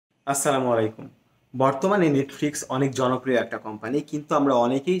আসসালামু আলাইকুম। বর্তমানে নেটফ্লিক্স অনেক জনপ্রিয় একটা কোম্পানি, কিন্তু আমরা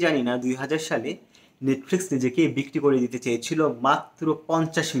অনেকেই জানি না ২০০০ সালে নেটফ্লিক্স নিজেকে বিক্রি করে দিতে চেয়েছিল মাত্র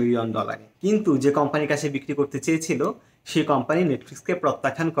 $50 মিলিয়ন। কিন্তু যে কোম্পানির কাছে বিক্রি করতে চেয়েছিল সেই কোম্পানি নেটফ্লিক্সকে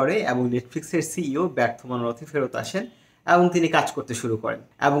প্রত্যাখ্যান করে এবং নেটফ্লিক্সের সিইও ব্যর্থ মনোরথে ফেরত আসেন এবং তিনি কাজ করতে শুরু করেন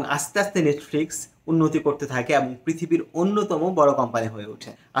এবং আস্তে আস্তে নেটফ্লিক্স উন্নতি করতে থাকে এবং পৃথিবীর অন্যতম বড় কোম্পানি হয়ে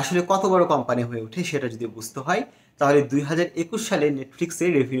ওঠে। আসলে কত বড় কোম্পানি হয়ে ওঠে সেটা যদি বুঝতে হয় তাহলে ২০২১ সালে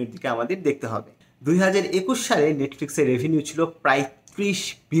নেটফ্লিক্সের রেভিনিউর দিকে আমাদের দেখতে হবে। ২০২১ সালে নেটফ্লিক্সের রেভিনিউ ছিল প্রায় $30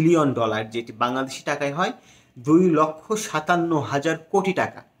 বিলিয়ন, যেটি বাংলাদেশি টাকায় হয় ২,৫৭,০০০ কোটি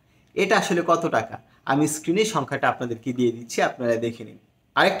টাকা। এটা আসলে কত টাকা? আমি স্ক্রিনে সংখ্যাটা আপনাদেরকে দিয়ে দিচ্ছি, আপনারা দেখে নিন।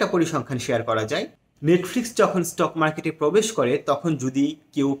 আরেকটা পরিসংখ্যান শেয়ার করা যায়। নেটফ্লিক্স যখন স্টক মার্কেটে প্রবেশ করে তখন যদি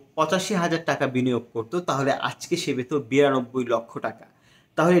কেউ ৮৫,০০০ টাকা বিনিয়োগ করতো তাহলে আজকে সে পেত ৯২ লক্ষ টাকা।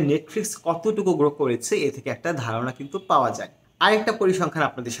 তাহলে নেটফ্লিক্স কতটুকু গ্রো করেছে এ থেকে একটা ধারণা কিন্তু পাওয়া যায়। আরেকটা পরিসংখ্যান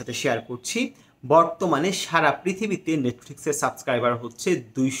আপনাদের সাথে শেয়ার করছি। বর্তমানে সারা পৃথিবীতে নেটফ্লিক্সের সাবস্ক্রাইবার হচ্ছে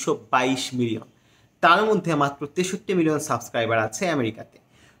 ২২২ মিলিয়ন। তার মধ্যে মাত্র ৬৩ মিলিয়ন সাবস্ক্রাইবার আছে আমেরিকাতে।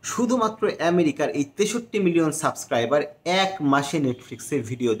 শুধুমাত্র আমেরিকার এই ৬৩ মিলিয়ন সাবস্ক্রাইবার এক মাসে নেটফ্লিক্সের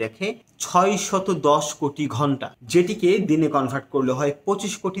ভিডিও দেখে ৬১০ কোটি ঘন্টা, যেটিকে দিনে কনভার্ট করলে হয়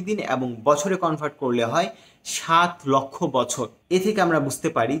 ২৫ কোটি দিন এবং বছরে কনভার্ট করলে হয় ৭ লক্ষ বছর। এ থেকে আমরা বুঝতে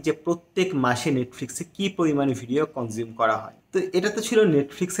পারি যে প্রত্যেক মাসে নেটফ্লিক্সে কি পরিমাণে ভিডিও কনজিউম করা হয়। তো এটা তো ছিল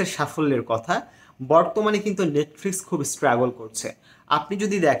নেটফ্লিক্সের সাফল্যের কথা। বর্তমানে কিন্তু নেটফ্লিক্স খুব স্ট্রাগল করছে। আপনি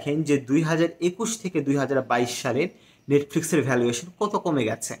যদি দেখেন যে ২০২১ থেকে ২০২২ সালের নেটফ্লিক্সের ভ্যালুয়েশন কত কমে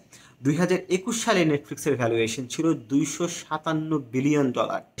গেছে। ২০২১ সালে নেটফ্লিক্সের ভ্যালুয়েশন ছিল $২৫৭ বিলিয়ন,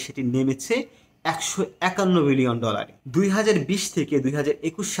 সেটি নেমেছে $১৫১ বিলিয়ন। ২০২০ থেকে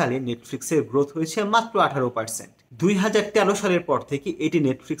 ২০২১ সালে নেটফ্লিক্সের গ্রোথ হয়েছে মাত্র 18%। ২০১৩ সালের পর থেকে এটি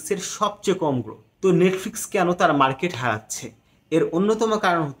নেটফ্লিক্সের সবচেয়ে কম গ্রোথ। তো নেটফ্লিক্স কেন তার মার্কেট হারাচ্ছে? এর অন্যতম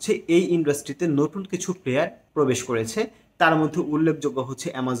কারণ হচ্ছে এই ইন্ডাস্ট্রিতে নতুন কিছু প্লেয়ার প্রবেশ করেছে। তার মধ্যে উল্লেখযোগ্য হচ্ছে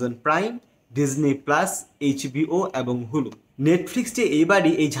Amazon prime, Disney plus, HBO এবং হুলু। নেটফ্লিক্স যে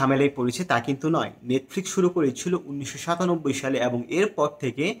এইবারই এই ঝামেলায় পড়েছে তা কিন্তু নয়। নেটফ্লিক্স শুরু করেছিল ১৯৯৭ সালে এবং এরপর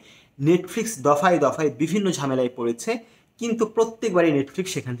থেকে নেটফ্লিক্স দফায় দফায় বিভিন্ন ঝামেলায় পড়েছে, কিন্তু প্রত্যেকবারই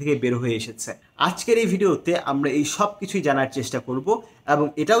নেটফ্লিক্স সেখান থেকে বের হয়ে এসেছে। আজকের এই ভিডিওতে আমরা এই সব কিছুই জানার চেষ্টা করব এবং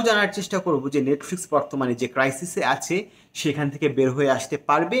এটাও জানার চেষ্টা করব যে নেটফ্লিক্স বর্তমানে যে ক্রাইসিসে আছে সেখান থেকে বের হয়ে আসতে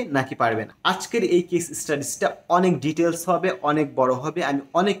পারবে নাকি পারবে না। আজকের এই কেস স্টাডিজটা অনেক ডিটেলস হবে, অনেক বড় হবে, আমি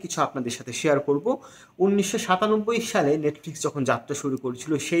অনেক কিছু আপনাদের সাথে শেয়ার করব। ১৯৯৭ সালে নেটফ্লিক্স যখন যাত্রা শুরু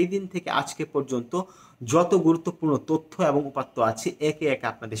করেছিল সেই দিন থেকে আজকে পর্যন্ত যত গুরুত্বপূর্ণ তথ্য এবং উপাত্ত আছে একে একে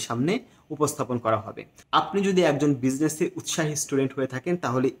আপনাদের সামনে উপস্থাপন করা হবে। আপনি যদি একজন বিজনেসে উৎসাহী স্টুডেন্ট হয়ে থাকেন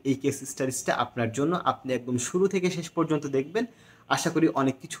তাহলে এই কেস স্টাডিজটা আপনার জন্য। আপনি একদম শুরু থেকে শেষ পর্যন্ত দেখবেন, আশা করি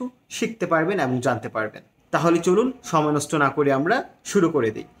অনেক কিছু শিখতে পারবেন এবং জানতে পারবেন। তাহলে চলুন সময় নষ্ট না করে আমরা শুরু করে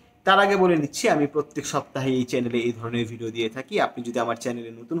দিই। তার আগে বলে নিচ্ছি, আমি প্রত্যেক সপ্তাহে এই চ্যানেলে এই ধরনের ভিডিও দিয়ে থাকি। আপনি যদি আমার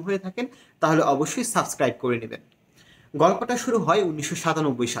চ্যানেলে নতুন হয়ে থাকেন তাহলে অবশ্যই সাবস্ক্রাইব করে নেবেন। গল্পটা শুরু হয়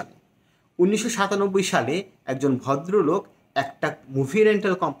 ১৯৯৭ সালে। ১৯৯৭ সালে একজন ভদ্রলোক একটা মুভি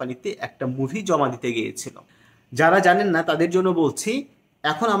রেন্টাল কোম্পানিতে একটা মুভি জমা দিতে গিয়েছিল। যারা জানেন না তাদের জন্য বলছি,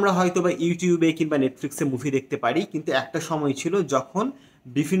 এখন আমরা হয়তো বা ইউটিউবে কিংবা নেটফ্লিক্সে মুভি দেখতে পারি, কিন্তু একটা সময় ছিল যখন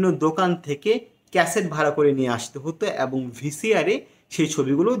বিভিন্ন দোকান থেকে ক্যাসেট ভাড়া করে নিয়ে আসতে হতো এবং ভিসিআরে সেই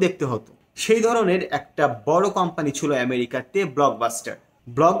ছবিগুলোও দেখতে হতো। সেই ধরনের একটা বড় কোম্পানি ছিল আমেরিকাতে ব্লকবাস্টার।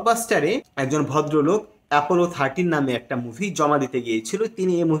 ব্লকবাস্টারে একজন ভদ্রলোক অ্যাপোলো 13 নামে একটা মুভি জমা দিতে গিয়েছিল।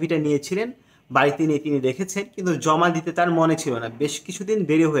 তিনি এই মুভিটা নিয়েছিলেন, বাড়িতে নিয়ে তিনি দেখেছেন, কিন্তু জমা দিতে তার মনে ছিল না, বেশ কিছুদিন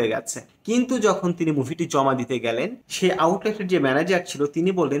দেরি হয়ে গেছে। কিন্তু যখন তিনি মুভিটি জমা দিতে গেলেন, সে আউটলেটের যে ম্যানেজার ছিল তিনি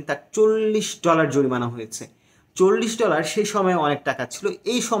বললেন তার $40 জরিমানা হয়েছে। $40 সেই সময়ে অনেক টাকা ছিল,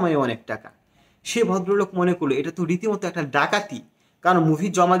 এই সময়ে অনেক টাকা। সে ভদ্রলোক মনে করলো এটা তো রীতিমতো একটা ডাকাতি, কারণ মুভি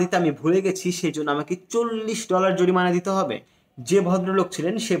জমা দিতে আমি ভুলে গেছি, সেই জন্য আমাকে $40 জরিমানা দিতে হবে। যে ভদ্রলোক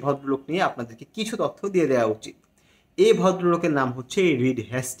ছিলেন সে ভদ্রলোক নিয়ে আপনাদেরকে কিছু তথ্য দিয়ে দেওয়া উচিত। এই ভদ্রলোকের নাম হচ্ছে রিড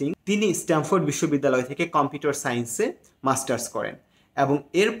হেস্টিং। তিনি স্ট্যামফোর্ড বিশ্ববিদ্যালয় থেকে কম্পিউটার সায়েন্সে মাস্টার্স করেন এবং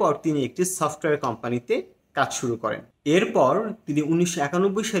এরপর তিনি একটি সফটওয়্যার কোম্পানিতে কাজ শুরু করেন। এরপর তিনি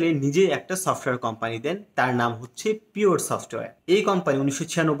 ১৯৯১ সালে নিজে একটা সফটওয়্যার কোম্পানি দেন, তার নাম হচ্ছে পিওর সফটওয়্যার। এই কোম্পানি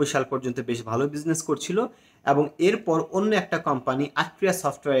 ১৯৯৬ সাল পর্যন্ত বেশ ভালো বিজনেস করছিল এবং এরপর অন্য একটা কোম্পানি আট্রিয়া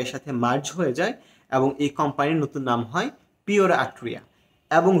সফটওয়্যারের সাথে মার্জ হয়ে যায় এবং এই কোম্পানির নতুন নাম হয় পিওর আট্রিয়া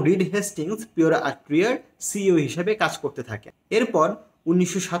এবং রিড হেস্টিংস পিওর আট্রিয়ার সিইও হিসেবে কাজ করতে থাকেন। এরপর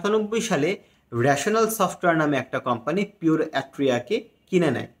 ১৯৯৭ সালে রেশনাল সফটওয়্যার নামে একটা কোম্পানি পিওর আট্রিয়াকে কিনে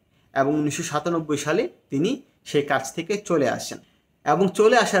নেয় এবং ১৯৯৭ সালে তিনি সেই কাজ থেকে চলে আসেন এবং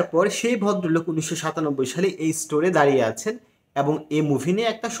চলে আসার পর সেই ভদ্রলোক ১৯৯৭ সালে এই স্টোরে দাঁড়িয়ে আছেন এবং এই মুভি নিয়ে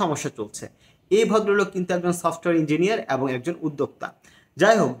একটা সমস্যা চলছে। এই ভদ্রলোক কিন্তু একজন সফটওয়্যার ইঞ্জিনিয়ার এবং একজন উদ্যোক্তা।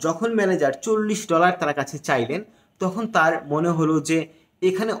 যাই হোক, যখন ম্যানেজার $40 তার কাছে চাইলেন, তখন তার মনে হলো যে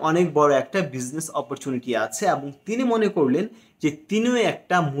এখানে অনেক বড় একটা বিজনেস অপরচুনিটি আছে, এবং তিনি মনে করলেন যে তিনিও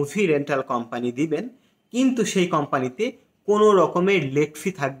একটা মুভি রেন্টাল কোম্পানি দিবেন, কিন্তু সেই কোম্পানিতে কোনো রকমের লেট ফি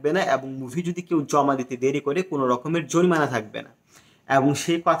থাকবে না, এবং মুভি যদি কেউ জমা দিতে দেরি করে কোনো রকমের জরিমানা থাকবে না। এবং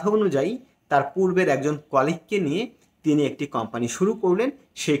সেই কথা অনুযায়ী তার পূর্বের একজন কলিগকে নিয়ে তিনি একটি কোম্পানি শুরু করলেন।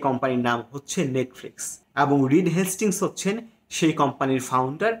 সেই কোম্পানির নাম হচ্ছে নেটফ্লিক্স, এবং রিড হেস্টিংস হচ্ছেন সেই কোম্পানির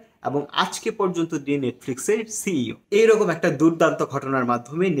ফাউন্ডার, এবং আজকে পর্যন্ত দিয়ে নেটফ্লিক্সের সিইও। এইরকম একটা দুর্দান্ত ঘটনার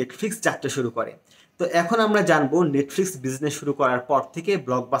মাধ্যমে নেটফ্লিক্স যাত্রা শুরু করে। তো এখন আমরা জানবো নেটফ্লিক্স বিজনেস শুরু করার পর থেকে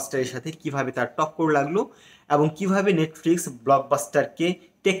ব্লকবাস্টারের সাথে কিভাবে তার টক্কর লাগলো, এবং কিভাবে নেটফ্লিক্স ব্লকবাস্টারকে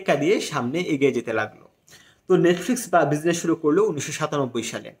টেক্কা দিয়ে সামনে এগিয়ে যেতে লাগলো। তো নেটফ্লিক্স বা বিজনেস শুরু করলো 1997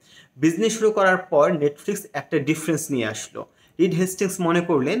 সালে। বিজনেস শুরু করার পর নেটফ্লিক্স একটা ডিফারেন্স নিয়ে আসলো। রিড হেস্টিংস মনে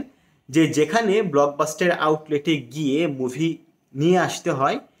করলেন যে যেখানে ব্লকবাস্টার আউটলেটে গিয়ে মুভি নিয়ে আসতে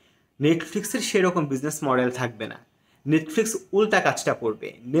হয়, নেটফ্লিক্সের সেরকম বিজনেস মডেল থাকবে না। নেটফ্লিক্স উল্টা কাজটা করবে,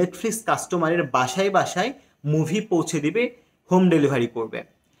 নেটফ্লিক্স কাস্টমারের বাসায় বাসায় মুভি পৌঁছে দিবে, হোম ডেলিভারি করবে।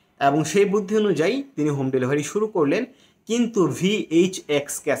 এবং সেই বুদ্ধি অনুযায়ী তিনি হোম ডেলিভারি শুরু করলেন, কিন্তু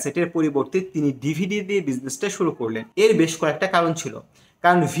ভিএইচএক্স ক্যাসেটের পরিবর্তে তিনি ডিভিডি দিয়ে বিজনেসটা শুরু করলেন। এর বেশ কয়েকটা কারণ ছিল,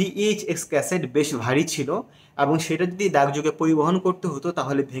 কারণ ভিএইচএক্স ক্যাসেট বেশ ভারী ছিল, এবং সেটা যদি ডাকযোগে পরিবহন করতে হতো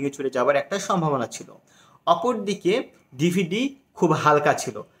তাহলে ভেঙে চুরে যাওয়ার একটা সম্ভাবনা ছিল। অপরদিকে ডিভিডি খুব হালকা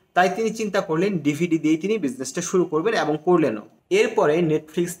ছিল, তাই তিনি চিন্তা করলেন ডিভিডি দিয়ে তিনি বিজনেসটা শুরু করবেন, এবং করলেনও। এরপরে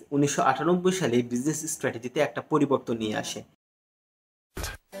নেটফ্লিক্স 1998 সালে বিজনেস স্ট্র্যাটেজিতে একটা পরিবর্তন নিয়ে আসে।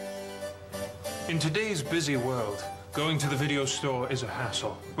 In today's busy world, going to the video store is a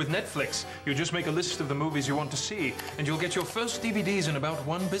hassle. With Netflix, you just make a list of the movies you want to see, and you'll get your first DVDs in about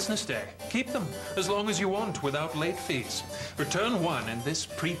 1 business day. Keep them as long as you want without late fees. Return one in this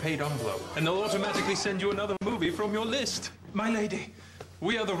prepaid envelope, and they'll automatically send you another movie from your list. My lady,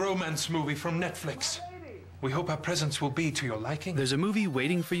 we are the romance movie from Netflix. We hope our presents will be to your liking. There's a movie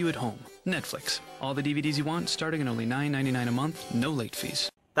waiting for you at home. Netflix. All the DVDs you want, starting at only $9.99 a month, no late fees.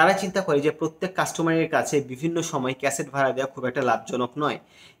 তারা চিন্তা করে যে প্রত্যেক কাস্টমারের কাছে বিভিন্ন সময় cassette ভাড়া দেওয়া খুব একটা লাভজনক নয়,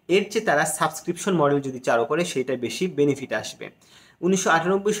 এর চেয়ে তারা সাবস্ক্রিপশন মডেল যদি চালু করে সেটা বেশি বেনিফিট আসবে।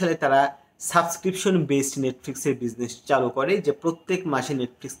 1998 সালে তারা সাবস্ক্রিপশন বেসড নেটফ্লিক্সের বিজনেস চালু করে, যে প্রত্যেক মাসে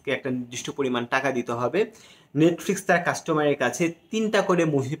নেটফ্লিক্সকে একটা নির্দিষ্ট পরিমাণ টাকা দিতে হবে। নেটফ্লিক্স তার কাস্টমারের কাছে 3টা করে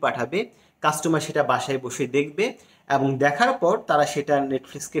মুভি পাঠাবে, কাস্টমার সেটা বাসায় বসে দেখবে, এবং দেখার পর তারা সেটা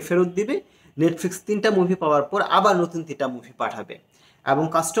নেটফ্লিক্সকে ফেরত দিবে। নেটফ্লিক্স 3টা মুভি পাওয়ার পর আবার নতুন 3টা মুভি পাঠাবে, এবং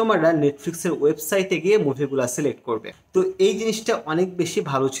কাস্টমাররা নেটফ্লিক্সের ওয়েবসাইটে গিয়ে মুভিগুলো সিলেক্ট করবে। তো এই জিনিসটা অনেক বেশি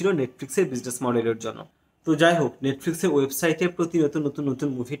ভালো ছিল নেটফ্লিক্সের বিজনেস মডেলের জন্য। তো যাই হোক, নেটফ্লিক্সের ওয়েবসাইটে প্রতিনিয়ত নতুন নতুন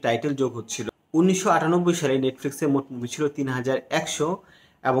মুভি টাইটেল যোগ হচ্ছিল। 1998 সালে নেটফ্লিক্সের মোট মুভি ছিল 3100,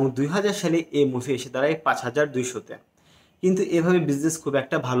 এবং 2000 সালে এই মুভি এসে দাঁড়ায় 5200-তে। কিন্তু এভাবে বিজনেস খুব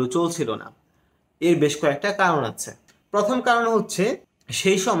একটা ভালো চলছিল না। এর বেশ কয়েকটা কারণ আছে। প্রথম কারণ হচ্ছে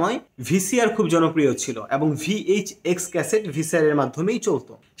সেই সময় ভিসিআর খুব জনপ্রিয় ছিল, এবং ভিএইচএক্স ক্যাসেট ভিসিআর এর মাধ্যমেই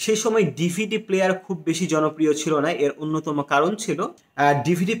চলতো। সেই সময় ডিভিডি প্লেয়ার খুব বেশি জনপ্রিয় ছিল না। এর অন্যতম কারণ ছিল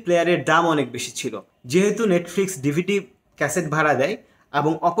ডিভিডি প্লেয়ারের দাম অনেক বেশি ছিল। যেহেতু নেটফ্লিক্স ডিভিডি ক্যাসেট ভাড়া দেয়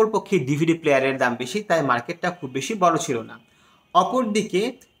এবং অপরপক্ষে ডিভিডি প্লেয়ারের দাম বেশি, তাই মার্কেটটা খুব বেশি বড় ছিল না। অপরদিকে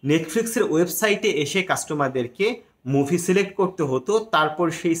নেটফ্লিক্সের ওয়েবসাইটে এসে কাস্টমারদেরকে মুভি সিলেক্ট করতে হতো, তারপর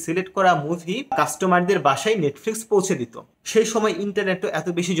সেই সিলেক্ট করা মুভি কাস্টমারদের বাসায় নেটফ্লিক্স পৌঁছে দিত। সেই সময় ইন্টারনেটও এত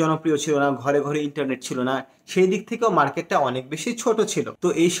বেশি জনপ্রিয় ছিল না, ঘরে ঘরে ইন্টারনেট ছিল না, সেই দিক থেকেও মার্কেটটা অনেক বেশি ছোট ছিল। তো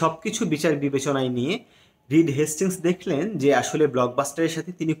এই সব কিছু বিচার বিবেচনায় নিয়ে রিড হেস্টিংস দেখলেন যে আসলে ব্লকবাস্টারের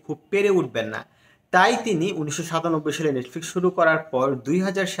সাথে তিনি খুব পেরে উঠবেন না, তাই তিনি 1997 সালে নেটফ্লিক্স শুরু করার পর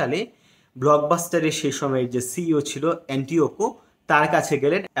 2000 সালে ব্লকবাস্টারের সেই সময়ের যে সিইও ছিল অ্যান্টিওকো, তার কাছে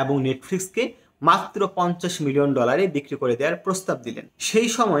গেলেন এবং নেটফ্লিক্সকে মাত্র $50 মিলিয়ন বিক্রি করে দেওয়ার প্রস্তাব দিলেন। সেই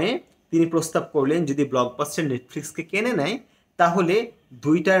সময়ে তিনি প্রস্তাব করলেন যদি ব্লকবাস্টার নেটফ্লিক্সকে কিনে নেয় তাহলে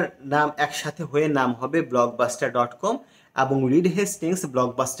দুইটার নাম একসাথে হয়ে নাম হবে blockbuster.com, এবং রিড হেস্টিংস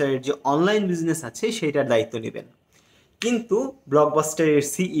ব্লকবাস্টারের যে অনলাইন বিজনেস আছে সেইটার দায়িত্ব নেবেন। কিন্তু ব্লকবাস্টারের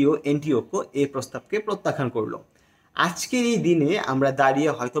সিইও অ্যান্টিওকো এই প্রস্তাবকে প্রত্যাখ্যান করলো। আজকের এই দিনে আমরা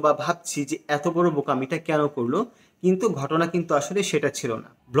দাঁড়িয়ে হয়তোবা ভাবছি যে এত বড় বোকামিটা কেন করলো, কিন্তু ঘটনা কিন্তু আসলে সেটা ছিল না।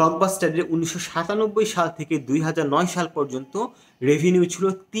 ব্লকবাস্টারের 1997 সাল থেকে 2009 সাল পর্যন্ত রেভিনিউ ছিল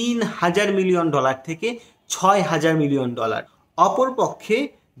 $3000 মিলিয়ন থেকে $6000 মিলিয়ন। অপরপক্ষে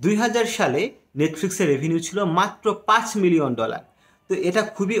 2000 সালে নেটফ্লিক্সের রেভিনিউ ছিল মাত্র $5 মিলিয়ন। তো এটা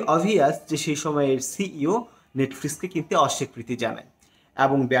খুবই অবভিয়াস যে সেই সময়ের সিইও নেটফ্লিক্সকে কিনতে অস্বীকৃতি জানায়,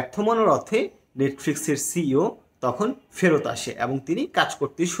 এবং ব্যর্থ মনোরথে নেটফ্লিক্সের সিইও তখন ফেরত আসে এবং তিনি কাজ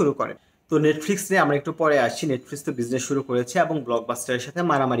করতে শুরু করেন। তো নেটফ্লিক্স নিয়ে আমরা একটু পরে আসছি। নেটফ্লিক্স তো বিজনেস শুরু করেছে এবং ব্লকবাস্টারের সাথে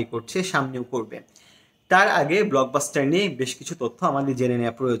মারামারি করছে, সামনেও করবে। তার আগে ব্লকবাস্টার নিয়ে বেশ কিছু তথ্য আমাদের জেনে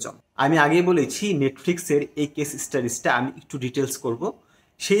নেওয়া প্রয়োজন। আমি আগেই বলেছি নেটফ্লিক্সের এই কেস স্টাডিজটা আমি একটু ডিটেলস করব,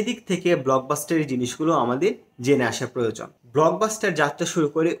 সেই দিক থেকে ব্লকবাস্টারের জিনিসগুলো আমাদের জেনে আসা প্রয়োজন। ব্লকবাস্টার যাত্রা শুরু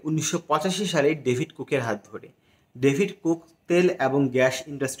করে 1985 সালে ডেভিড কুকের হাত ধরে। ডেভিড কুক তেল এবং গ্যাস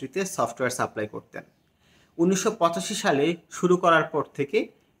ইন্ডাস্ট্রিতে সফটওয়্যার সাপ্লাই করতেন। 1985 সালে শুরু করার পর থেকে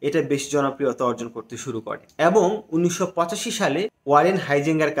এটা বেশ জনপ্রিয়তা অর্জন করতে শুরু করে এবং 1985 সালে ওয়ারেন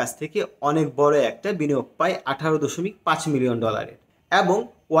হাইজেঙ্গার কাছ থেকে অনেক বড় একটা বিনিয়োগ পায় $18.5 মিলিয়ন এবং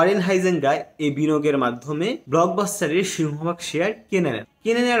ওয়ারেন হাইজেঙ্গা এই বিনিয়োগের মাধ্যমে ব্লকবাস্টারের সিংহভাগ শেয়ার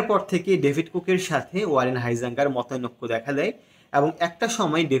কিনে নেওয়ার পর থেকে ডেভিড কুকের সাথে ওয়ারেন হাইজেঙ্গার মতানৈক্য দেখা দেয় এবং একটা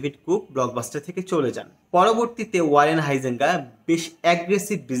সময় ডেভিড কুক ব্লকবাস্টার থেকে চলে যান। পরবর্তীতে ওয়ারেন হাইজেঙ্গা বেশ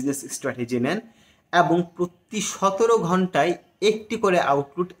অ্যাগ্রেসিভ বিজনেস স্ট্র্যাটেজি নেন এবং প্রতি 17 ঘন্টায় একটি করে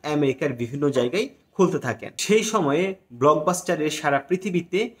আউটলেট আমেরিকার বিভিন্ন জায়গায় খুলতে থাকেন। সেই সময়ে ব্লকবাস্টারের সারা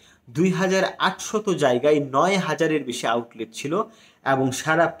পৃথিবীতে 2800 জায়গায় 9000-এর বেশি আউটলেট ছিল এবং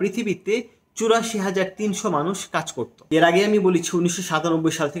সারা পৃথিবীতে 84,300 মানুষ কাজ করত। এর আগে আমি বলেছি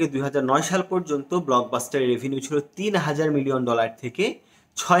 1997 সাল থেকে 2009 সাল পর্যন্ত ব্লকবাস্টারের রেভিনিউ ছিল $3,000 মিলিয়ন থেকে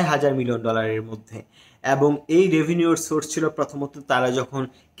 $6,000 মিলিয়ন মধ্যে এবং এই রেভিনিউর সোর্স ছিল প্রথমত তারা যখন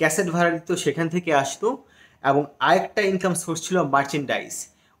ক্যাসেট ভাড়া দিত সেখান থেকে আসতো এবং আরেকটা ইনকাম সোর্স ছিল মার্চেন্ডাইজ।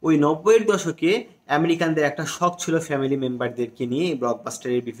 ওই 90-এর দশকে আমেরিকানদের একটা শখ ছিল ফ্যামিলি মেম্বারদেরকে নিয়ে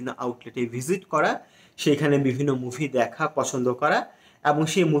ব্লকবাস্টারের বিভিন্ন আউটলেটে ভিজিট করা, সেখানে বিভিন্ন মুভি দেখা পছন্দ করা এবং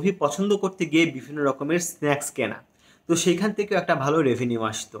সেই মুভি পছন্দ করতে গিয়ে বিভিন্ন রকমের স্ন্যাক্স কেনা। তো সেইখান থেকেও একটা ভালো রেভিনিউ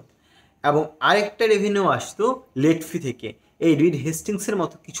আসতো এবং আরেকটা রেভিনিউ আসতো লেট ফি থেকে। এই রিড হেস্টিংসের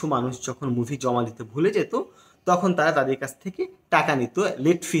মতো কিছু মানুষ যখন মুভি জমা দিতে ভুলে যেত তখন তারা তাদের কাছ থেকে টাকা নিত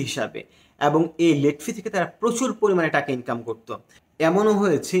লেট ফি হিসাবে এবং এই লেট ফি থেকে তারা প্রচুর পরিমাণে টাকা ইনকাম করত। এমনও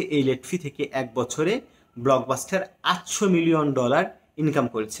হয়েছে এই লেট ফি থেকে এক বছরে ব্লকবাস্টার $800 মিলিয়ন ইনকাম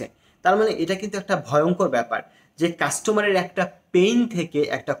করেছে। তার মানে এটা কিন্তু একটা ভয়ঙ্কর ব্যাপার যে কাস্টমারের একটা পেইন থেকে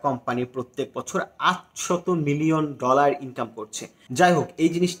একটা কোম্পানি প্রত্যেক বছর $800 মিলিয়ন ইনকাম করছে। যাই হোক, এই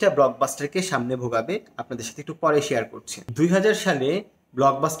জিনিসটা ব্লকবাস্টারকে সামনে ভোগাবে, আপনাদের সাথে একটু পরে শেয়ার করছি। 2000 সালে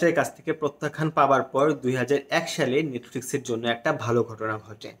ব্লকবাস্টারের কাছ থেকে প্রত্যাখ্যান পাওয়ার পর 2001 সালে নেটফ্লিক্সের জন্য একটা ভালো ঘটনা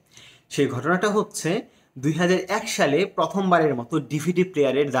ঘটে। সেই ঘটনাটা হচ্ছে 2001 সালে প্রথমবারের মতো ডিভিডি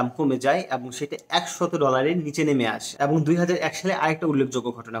প্লেয়ারের দাম কমে যায় এবং সেটা $100 নিচে নেমে আসে এবং 2001 সালে আরেকটা উল্লেখযোগ্য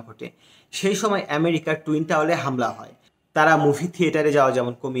ঘটনা ঘটে। সেই সময় আমেরিকার টুইন টাওয়ারে হামলা হয়। তারা মুভি থিয়েটারে যাওয়া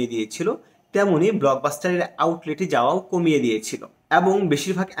যেমন কমিয়ে দিয়েছিল তেমনি ব্লকবাস্টারের আউটলেটে যাওয়াও কমিয়ে দিয়েছিল এবং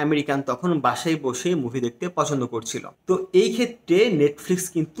বেশিরভাগ আমেরিকান তখন বাসায় বসে মুভি দেখতে পছন্দ করছিল। তো এই ক্ষেত্রে নেটফ্লিক্স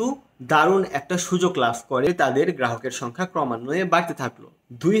কিন্তু দারুণ একটা সুযোগ লাভ করে, তাদের গ্রাহকের সংখ্যা ক্রমান্বয়ে বাড়তে থাকলো।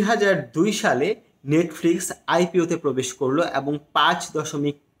 2002 সালে নেটফ্লিক্স আইপিওতে প্রবেশ করলো এবং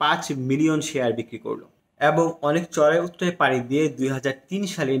 5.5 মিলিয়ন শেয়ার বিক্রি করলো এবং অনেক চড়াই উতরাই পাড়ি দিয়ে 2003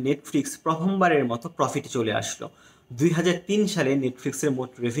 সালে নেটফ্লিক্স প্রথমবারের মতো প্রফিটে চলে আসলো। 2003 সালে নেটফ্লিক্সের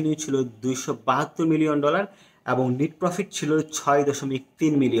মোট রেভিনিউ ছিল $272 মিলিয়ন এবং নেট প্রফিট ছিল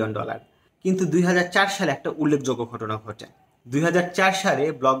 $6.3 মিলিয়ন। কিন্তু 2004 সালে একটা উল্লেখযোগ্য ঘটনা ঘটে। 2004 সালে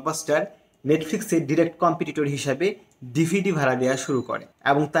ব্লকবাস্টার নেটফ্লিক্সের ডিরেক্ট কম্পিটিটর হিসাবে ডিভিডি ভাড়া দেওয়া শুরু করে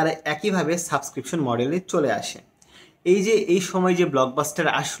এবং তারা একইভাবে সাবস্ক্রিপশন মডেলে চলে আসে। এই সময় যে ব্লকবাস্টার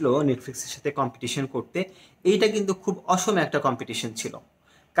আসলো নেটফ্লিক্সের সাথে কম্পিটিশন করতে, এইটা কিন্তু খুব অসমে একটা কম্পিটিশন ছিল।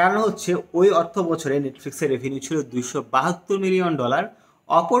 কারণ হচ্ছে ওই অর্থ বছরে নেটফ্লিক্সের রেভিনিউ ছিল $272 মিলিয়ন,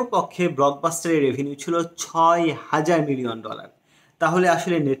 অপরপক্ষে ব্লকবাস্টারের রেভিনিউ ছিল $6,000 মিলিয়ন। তাহলে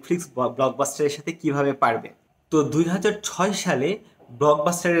আসলে নেটফ্লিক্স ব্লকবাস্টারের সাথে কিভাবে পারবে? তো 2006 সালে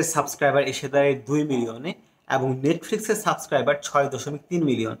ব্লকবাস্টারের সাবস্ক্রাইবার এসে দাঁড়ায় 2 মিলিয়নে এবং নেটফ্লিক্সের সাবস্ক্রাইবার 6.3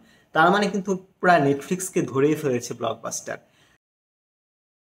 মিলিয়ন। তার মানে কিন্তু প্রায় নেটফ্লিক্সকে ধরেই ফেলেছে ব্লকবাস্টার।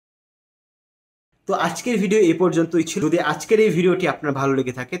 তো আজকের ভিডিও এই পর্যন্তই ছিল। যদি আজকের এই ভিডিওটি আপনার ভালো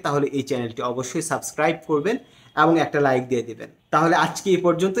লেগে থাকে তাহলে এই চ্যানেলটি অবশ্যই সাবস্ক্রাইব করবেন এবং একটা লাইক দিয়ে দেবেন। তাহলে আজকে এই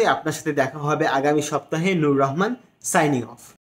পর্যন্তই, আপনার সাথে দেখা হবে আগামী সপ্তাহে। নূর রহমান সাইনিং অফ।